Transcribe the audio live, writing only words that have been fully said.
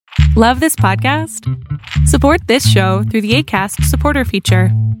Love this podcast? Support this show through the Acast supporter feature.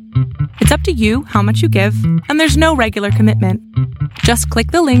 It's up to you how much you give, and there's no regular commitment. Just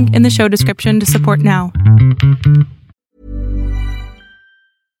click the link in the show description to support now.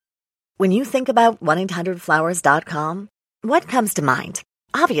 When you think about 1-800-Flowers.com, what comes to mind?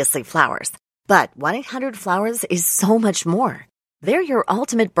 Obviously flowers. But 1-800-Flowers is so much more. They're your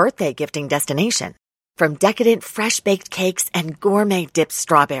ultimate birthday gifting destination. From decadent fresh-baked cakes and gourmet dipped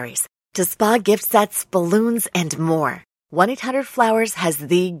strawberries to spa gift sets, balloons, and more, 1-800-Flowers has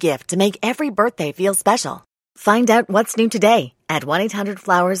the gift to make every birthday feel special. Find out what's new today at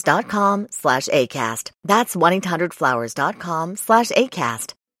 1-800-Flowers.com/ACAST. That's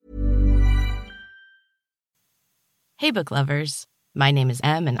 1-800-Flowers.com/ACAST. Hey, book lovers. My name is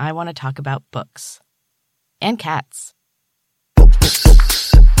Em, and I want to talk about books. And cats.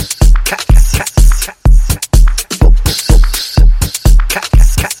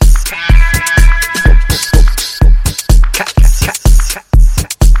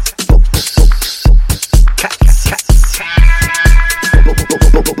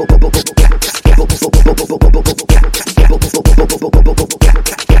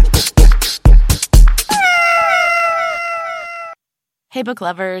 Hey, book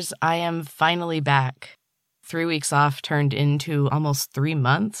lovers, I am finally back. 3 weeks off turned into almost 3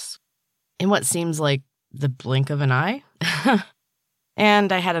 months in what seems like the blink of an eye.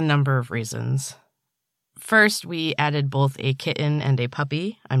 And I had a number of reasons. First, we added both a kitten and a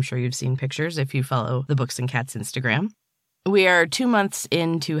puppy. I'm sure you've seen pictures if you follow the Books and Cats Instagram. We are 2 months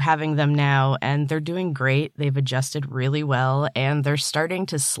into having them now, and they're doing great. They've adjusted really well, and they're starting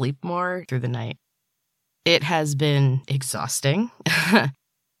to sleep more through the night. It has been exhausting,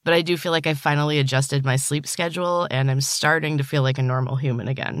 but I do feel like I finally adjusted my sleep schedule, and I'm starting to feel like a normal human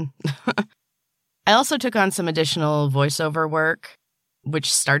again. I also took on some additional voiceover work,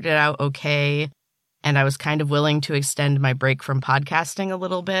 which started out okay, and I was kind of willing to extend my break from podcasting a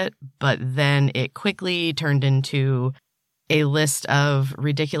little bit, but then it quickly turned into a list of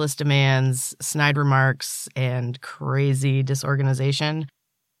ridiculous demands, snide remarks, and crazy disorganization.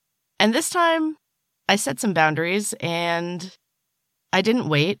 And this time, I set some boundaries, and I didn't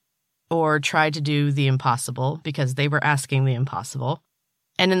wait or try to do the impossible because they were asking the impossible.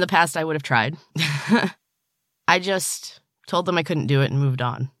 And in the past, I would have tried. I just told them I couldn't do it and moved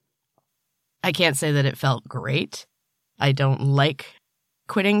on. I can't say that it felt great. I don't like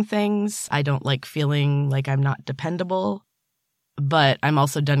quitting things. I don't like feeling like I'm not dependable. But I'm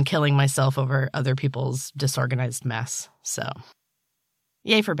also done killing myself over other people's disorganized mess. So,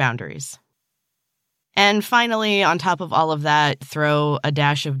 yay for boundaries. And finally, on top of all of that, throw a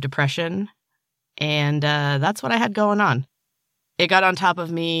dash of depression. And that's what I had going on. It got on top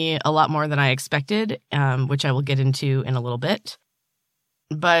of me a lot more than I expected, which I will get into in a little bit.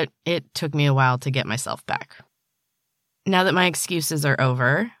 But it took me a while to get myself back. Now that my excuses are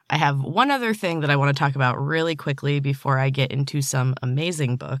over, I have one other thing that I want to talk about really quickly before I get into some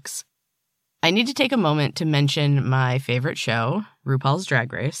amazing books. I need to take a moment to mention my favorite show, RuPaul's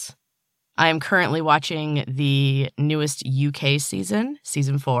Drag Race. I am currently watching the newest UK season,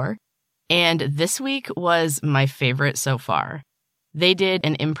 season 4, and this week was my favorite so far. They did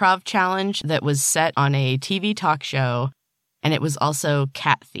an improv challenge that was set on a TV talk show, and it was also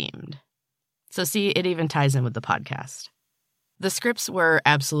cat-themed. So see, it even ties in with the podcast. The scripts were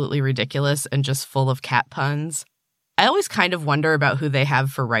absolutely ridiculous and just full of cat puns. I always kind of wonder about who they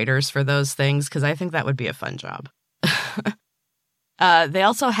have for writers for those things, because I think that would be a fun job. They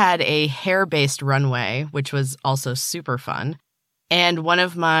also had a hair-based runway, which was also super fun. And one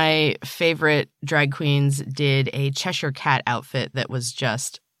of my favorite drag queens did a Cheshire Cat outfit that was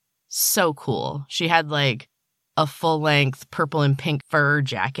just so cool. She had like a full-length purple and pink fur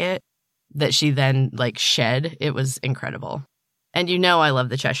jacket that she then shed. It was incredible. And you know I love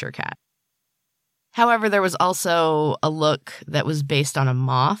the Cheshire Cat. However, there was also a look that was based on a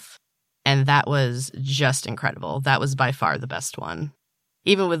moth, and that was just incredible. That was by far the best one.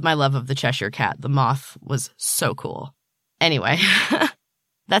 Even with my love of the Cheshire Cat, the moth was so cool. Anyway,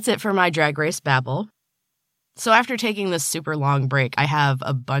 that's it for my Drag Race babble. So after taking this super long break, I have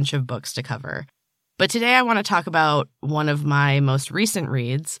a bunch of books to cover. But today I want to talk about one of my most recent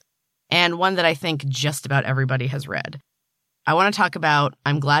reads, and one that I think just about everybody has read. I want to talk about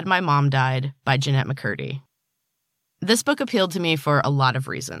I'm Glad My Mom Died by Jeanette McCurdy. This book appealed to me for a lot of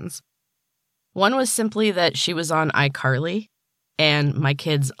reasons. One was simply that she was on iCarly, and my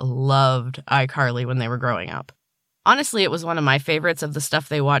kids loved iCarly when they were growing up. Honestly, it was one of my favorites of the stuff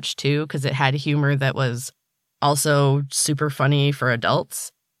they watched too, because it had humor that was also super funny for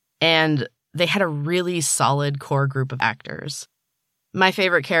adults, and they had a really solid core group of actors. My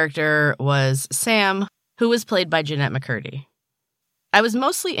favorite character was Sam, who was played by Jeanette McCurdy. I was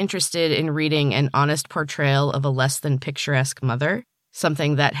mostly interested in reading an honest portrayal of a less than picturesque mother,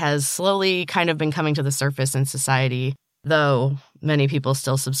 something that has slowly kind of been coming to the surface in society, though many people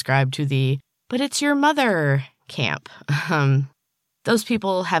still subscribe to the, but it's your mother camp. Those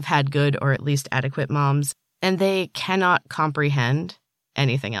people have had good or at least adequate moms, and they cannot comprehend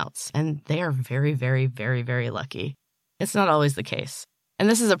anything else. And they are very, very, very, very lucky. It's not always the case. And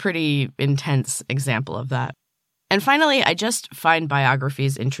this is a pretty intense example of that. And finally, I just find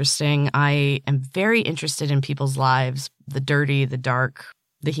biographies interesting. I am very interested in people's lives, the dirty, the dark,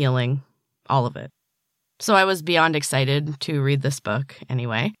 the healing, all of it. So I was beyond excited to read this book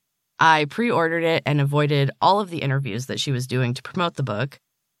anyway. I pre-ordered it and avoided all of the interviews that she was doing to promote the book.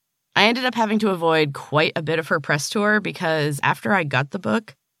 I ended up having to avoid quite a bit of her press tour because after I got the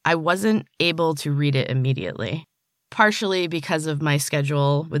book, I wasn't able to read it immediately. Partially because of my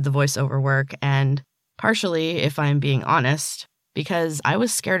schedule with the voiceover work, and partially, if I'm being honest, because I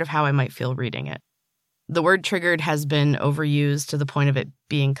was scared of how I might feel reading it. The word triggered has been overused to the point of it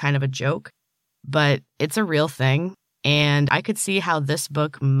being kind of a joke, but it's a real thing, and I could see how this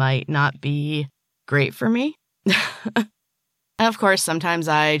book might not be great for me. And of course, sometimes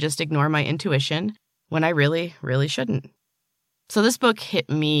I just ignore my intuition when I really, really shouldn't. So this book hit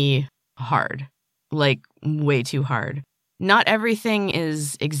me hard, like way too hard. Not everything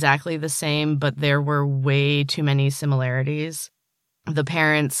is exactly the same, but there were way too many similarities. The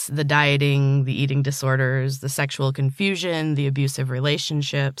parents, the dieting, the eating disorders, the sexual confusion, the abusive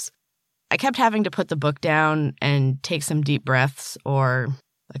relationships. I kept having to put the book down and take some deep breaths or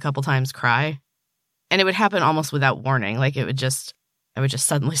a couple times cry. And it would happen almost without warning. Like I would just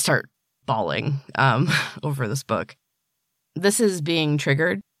suddenly start bawling over this book. This is being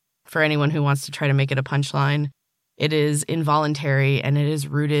triggered for anyone who wants to try to make it a punchline. It is involuntary and it is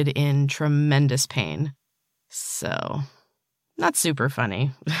rooted in tremendous pain. So, not super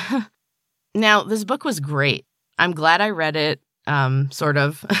funny. Now, this book was great. I'm glad I read it, sort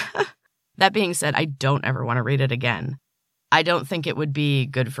of. That being said, I don't ever want to read it again. I don't think it would be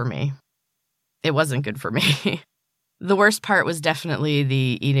good for me. It wasn't good for me. The worst part was definitely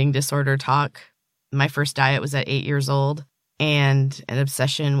the eating disorder talk. My first diet was at 8 years old, and an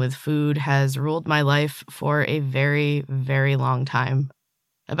obsession with food has ruled my life for a very, very long time.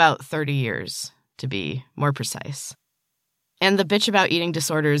 About 30 years, to be more precise. And the bitch about eating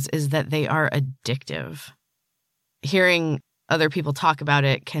disorders is that they are addictive. Hearing other people talk about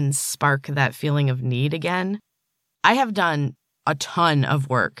it can spark that feeling of need again. I have done a ton of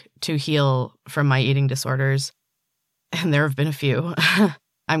work to heal from my eating disorders, and there have been a few.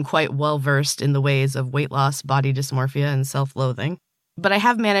 I'm quite well-versed in the ways of weight loss, body dysmorphia, and self-loathing, but I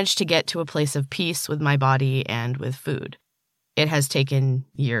have managed to get to a place of peace with my body and with food. It has taken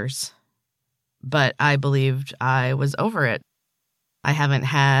years, but I believed I was over it. I haven't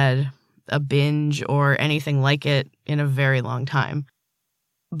had a binge or anything like it in a very long time.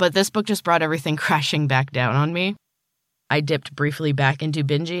 But this book just brought everything crashing back down on me. I dipped briefly back into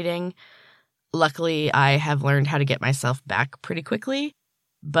binge eating. Luckily, I have learned how to get myself back pretty quickly,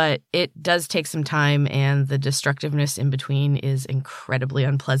 but it does take some time and the destructiveness in between is incredibly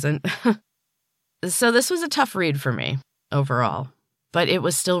unpleasant. So this was a tough read for me overall, but it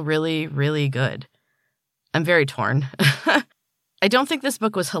was still really, really good. I'm very torn. I don't think this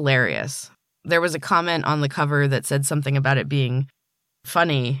book was hilarious. There was a comment on the cover that said something about it being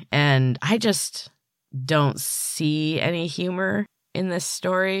funny, and I just don't see any humor in this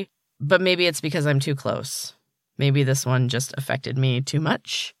story. But maybe it's because I'm too close. Maybe this one just affected me too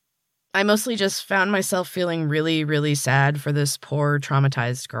much. I mostly just found myself feeling really, really sad for this poor,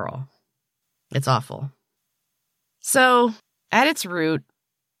 traumatized girl. It's awful. So, at its root,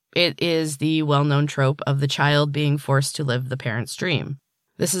 it is the well-known trope of the child being forced to live the parent's dream.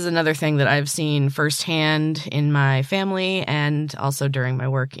 This is another thing that I've seen firsthand in my family and also during my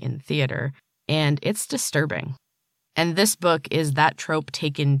work in theater, and it's disturbing. And this book is that trope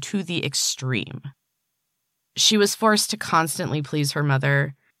taken to the extreme. She was forced to constantly please her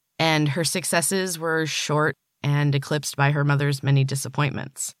mother, and her successes were short and eclipsed by her mother's many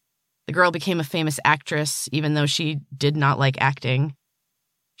disappointments. The girl became a famous actress, even though she did not like acting.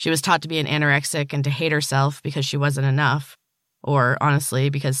 She was taught to be an anorexic and to hate herself because she wasn't enough, or honestly,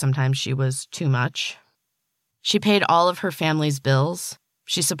 because sometimes she was too much. She paid all of her family's bills.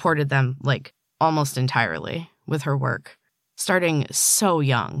 She supported them, almost entirely with her work, starting so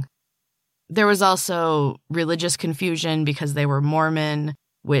young. There was also religious confusion because they were Mormon,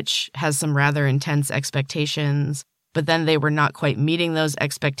 which has some rather intense expectations, but then they were not quite meeting those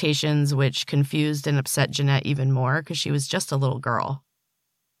expectations, which confused and upset Jeanette even more because she was just a little girl.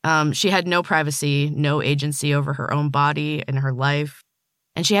 She had no privacy, no agency over her own body and her life,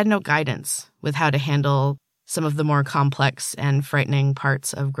 and she had no guidance with how to handle some of the more complex and frightening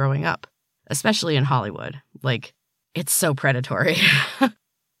parts of growing up, especially in Hollywood. Like, it's so predatory.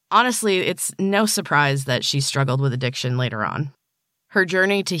 Honestly, it's no surprise that she struggled with addiction later on. Her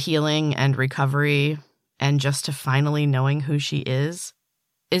journey to healing and recovery, and just to finally knowing who she is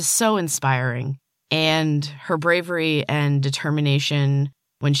so inspiring. And her bravery and determination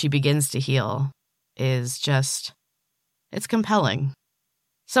when she begins to heal is just, it's compelling.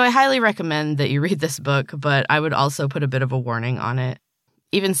 So I highly recommend that you read this book, but I would also put a bit of a warning on it.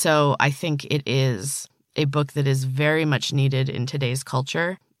 Even so, I think it is a book that is very much needed in today's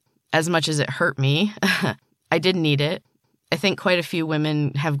culture. As much as it hurt me, I did need it. I think quite a few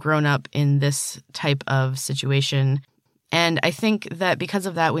women have grown up in this type of situation. And I think that because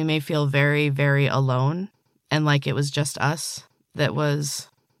of that, we may feel very, very alone and like it was just us that was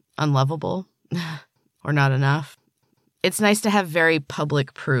unlovable or not enough. It's nice to have very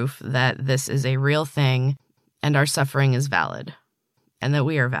public proof that this is a real thing and our suffering is valid and that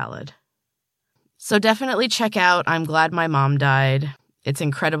we are valid. So definitely check out I'm Glad My Mom Died. It's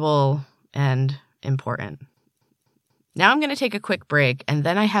incredible and important. Now I'm going to take a quick break, and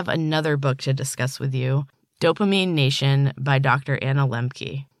then I have another book to discuss with you, Dopamine Nation by Dr. Anna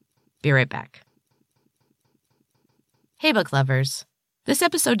Lembke. Be right back. Hey, book lovers. This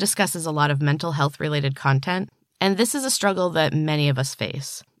episode discusses a lot of mental health-related content, and this is a struggle that many of us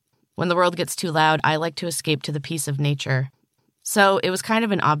face. When the world gets too loud, I like to escape to the peace of nature. So it was kind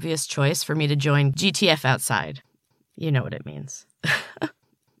of an obvious choice for me to join GTF Outside. You know what it means.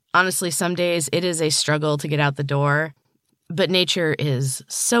 Honestly, some days it is a struggle to get out the door, but nature is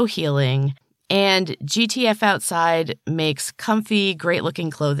so healing, and GTF Outside makes comfy,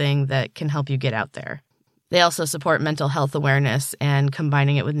 great-looking clothing that can help you get out there. They also support mental health awareness and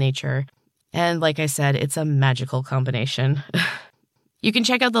combining it with nature. And like I said, it's a magical combination. You can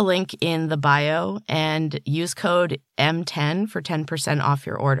check out the link in the bio and use code M10 for 10% off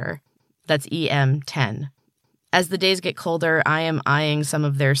your order. That's EM10. As the days get colder, I am eyeing some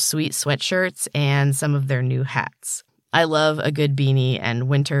of their sweet sweatshirts and some of their new hats. I love a good beanie, and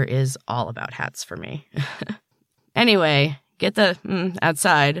winter is all about hats for me. Anyway, get the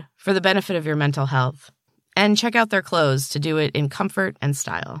outside for the benefit of your mental health. And check out their clothes to do it in comfort and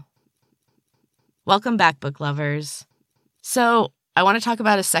style. Welcome back, book lovers. So, I want to talk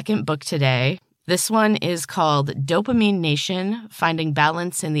about a second book today. This one is called Dopamine Nation, Finding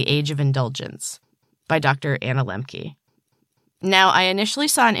Balance in the Age of Indulgence by Dr. Anna Lembke. Now, I initially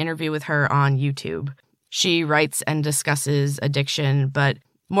saw an interview with her on YouTube. She writes and discusses addiction, but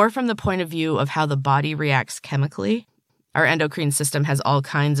more from the point of view of how the body reacts chemically. Our endocrine system has all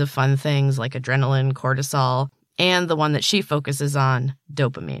kinds of fun things like adrenaline, cortisol, and the one that she focuses on,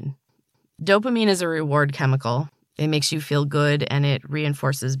 dopamine. Dopamine is a reward chemical. It makes you feel good and it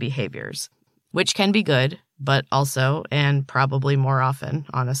reinforces behaviors, which can be good, but also, and probably more often,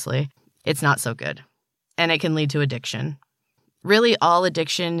 honestly, it's not so good. And it can lead to addiction. Really, all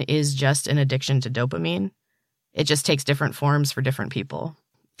addiction is just an addiction to dopamine. It just takes different forms for different people.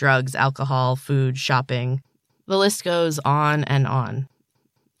 Drugs, alcohol, food, shopping. The list goes on and on.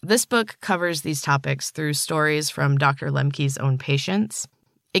 This book covers these topics through stories from Dr. Lembke's own patients.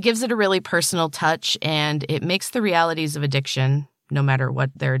 It gives it a really personal touch, and it makes the realities of addiction, no matter what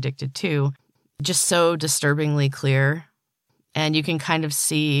they're addicted to, just so disturbingly clear. And you can kind of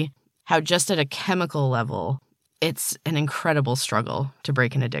see how just at a chemical level, it's an incredible struggle to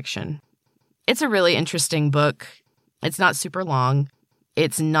break an addiction. It's a really interesting book. It's not super long.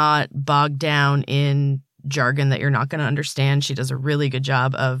 It's not bogged down in jargon that you're not going to understand. She does a really good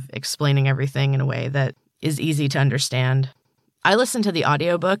job of explaining everything in a way that is easy to understand. I listened to the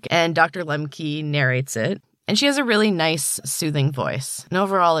audiobook, and Dr. Lembke narrates it, and she has a really nice, soothing voice. And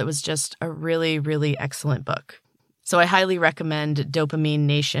overall, it was just a really, really excellent book. So I highly recommend Dopamine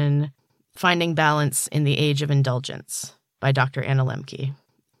Nation, Finding Balance in the Age of Indulgence by Dr. Anna Lembke.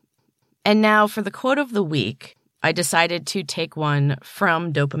 And now for the quote of the week, I decided to take one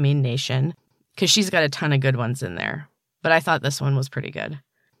from Dopamine Nation because she's got a ton of good ones in there, but I thought this one was pretty good.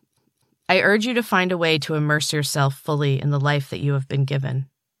 I urge you to find a way to immerse yourself fully in the life that you have been given,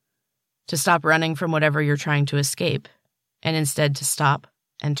 to stop running from whatever you're trying to escape, and instead to stop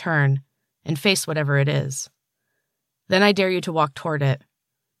and turn and face whatever it is. Then I dare you to walk toward it.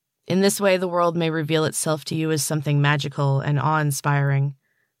 In this way, the world may reveal itself to you as something magical and awe-inspiring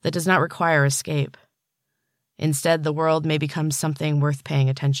that does not require escape. Instead, the world may become something worth paying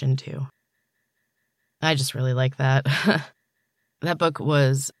attention to. I just really like that. That book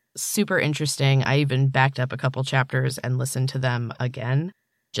was super interesting. I even backed up a couple chapters and listened to them again.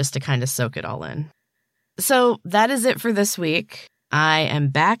 just to kind of soak it all in. So that is it for this week. I am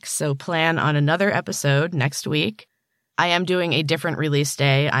back, so plan on another episode next week. I am doing a different release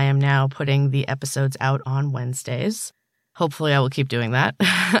day. I am now putting the episodes out on Wednesdays. Hopefully I will keep doing that.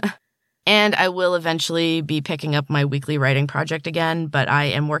 And I will eventually be picking up my weekly writing project again, but I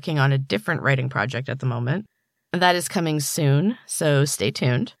am working on a different writing project at the moment. That is coming soon, so stay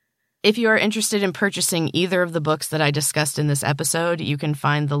tuned. If you are interested in purchasing either of the books that I discussed in this episode, you can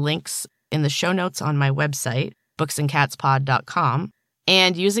find the links in the show notes on my website, booksandcatspod.com,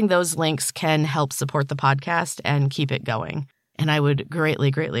 and using those links can help support the podcast and keep it going. And I would greatly,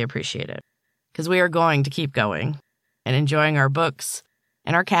 greatly appreciate it, because we are going to keep going and enjoying our books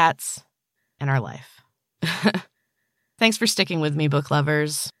and our cats and our life. Thanks for sticking with me, book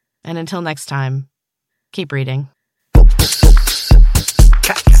lovers. And until next time, keep reading.